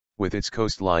With its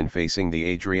coastline facing the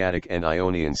Adriatic and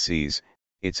Ionian seas,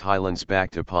 its highlands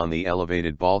backed upon the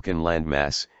elevated Balkan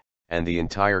landmass, and the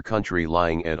entire country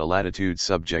lying at a latitude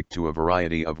subject to a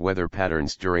variety of weather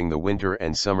patterns during the winter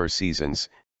and summer seasons,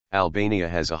 Albania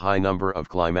has a high number of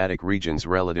climatic regions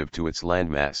relative to its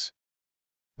landmass.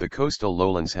 The coastal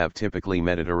lowlands have typically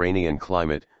Mediterranean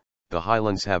climate, the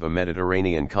highlands have a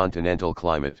Mediterranean continental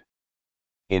climate.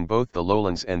 In both the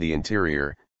lowlands and the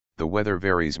interior, the weather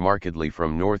varies markedly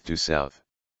from north to south.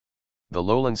 The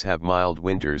lowlands have mild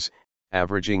winters,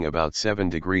 averaging about 7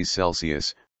 degrees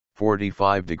Celsius,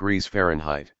 45 degrees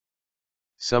Fahrenheit.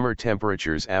 Summer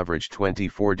temperatures average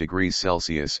 24 degrees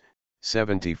Celsius,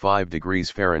 75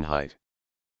 degrees Fahrenheit.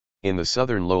 In the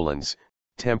southern lowlands,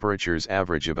 temperatures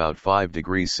average about 5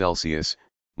 degrees Celsius,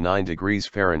 9 degrees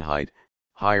Fahrenheit,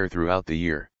 higher throughout the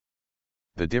year.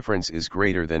 The difference is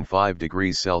greater than 5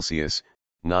 degrees Celsius,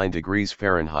 9 degrees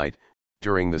Fahrenheit,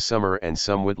 during the summer and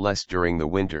somewhat less during the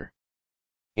winter.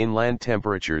 Inland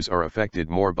temperatures are affected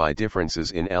more by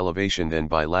differences in elevation than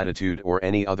by latitude or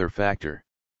any other factor.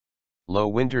 Low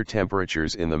winter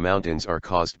temperatures in the mountains are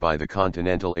caused by the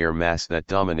continental air mass that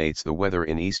dominates the weather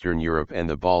in Eastern Europe and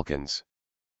the Balkans.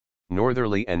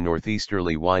 Northerly and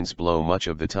northeasterly winds blow much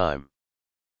of the time.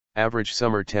 Average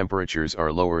summer temperatures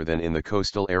are lower than in the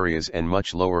coastal areas and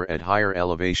much lower at higher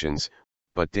elevations,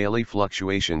 but daily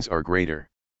fluctuations are greater.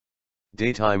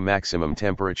 Daytime maximum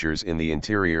temperatures in the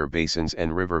interior basins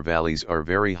and river valleys are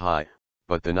very high,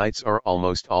 but the nights are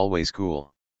almost always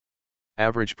cool.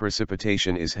 Average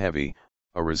precipitation is heavy,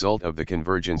 a result of the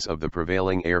convergence of the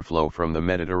prevailing airflow from the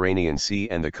Mediterranean Sea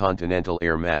and the continental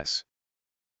air mass.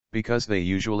 Because they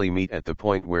usually meet at the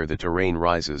point where the terrain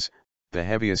rises, the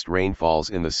heaviest rain falls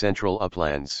in the central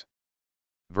uplands.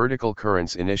 Vertical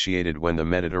currents initiated when the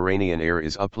Mediterranean air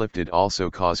is uplifted also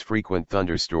cause frequent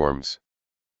thunderstorms.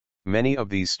 Many of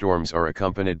these storms are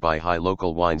accompanied by high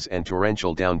local winds and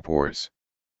torrential downpours.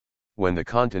 When the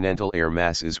continental air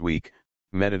mass is weak,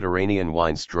 Mediterranean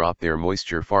winds drop their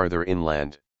moisture farther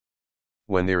inland.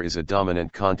 When there is a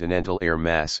dominant continental air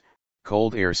mass,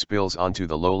 cold air spills onto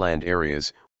the lowland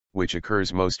areas, which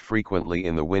occurs most frequently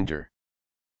in the winter.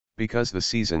 Because the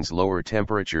season's lower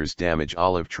temperatures damage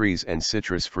olive trees and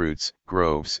citrus fruits,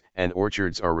 groves and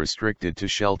orchards are restricted to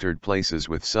sheltered places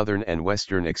with southern and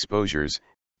western exposures,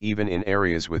 even in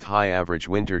areas with high average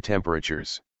winter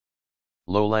temperatures.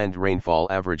 Lowland rainfall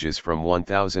averages from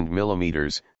 1,000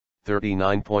 mm,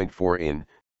 39.4 in,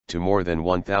 to more than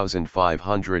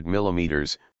 1,500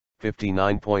 mm,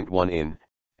 59.1 in,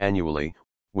 annually,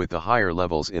 with the higher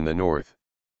levels in the north.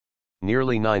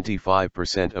 Nearly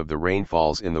 95% of the rain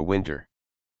falls in the winter.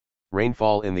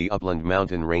 Rainfall in the upland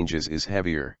mountain ranges is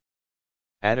heavier.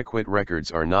 Adequate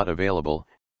records are not available,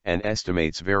 and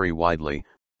estimates vary widely,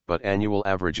 but annual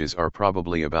averages are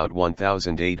probably about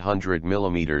 1,800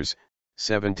 mm,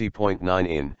 70.9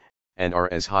 in, and are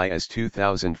as high as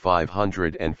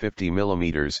 2,550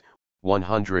 mm,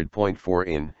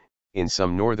 100.4 in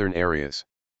some northern areas.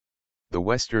 The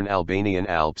western Albanian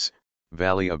Alps,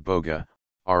 Valley of Boga,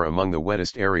 are among the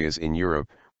wettest areas in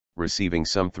Europe, receiving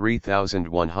some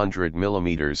 3,100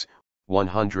 mm,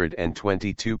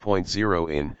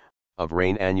 122.0 in, of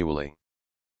rain annually.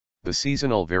 The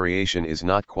seasonal variation is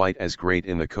not quite as great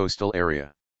in the coastal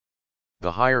area.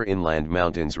 The higher inland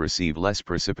mountains receive less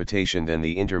precipitation than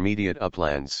the intermediate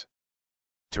uplands.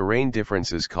 Terrain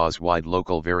differences cause wide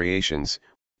local variations,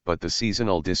 but the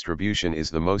seasonal distribution is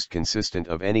the most consistent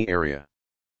of any area.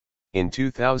 In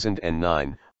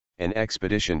 2009, an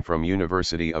expedition from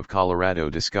University of Colorado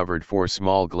discovered 4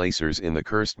 small glaciers in the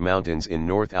Karst Mountains in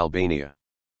North Albania.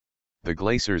 The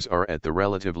glaciers are at the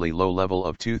relatively low level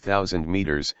of 2,000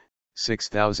 meters,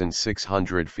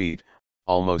 6,600 feet,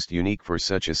 almost unique for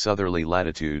such a southerly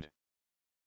latitude.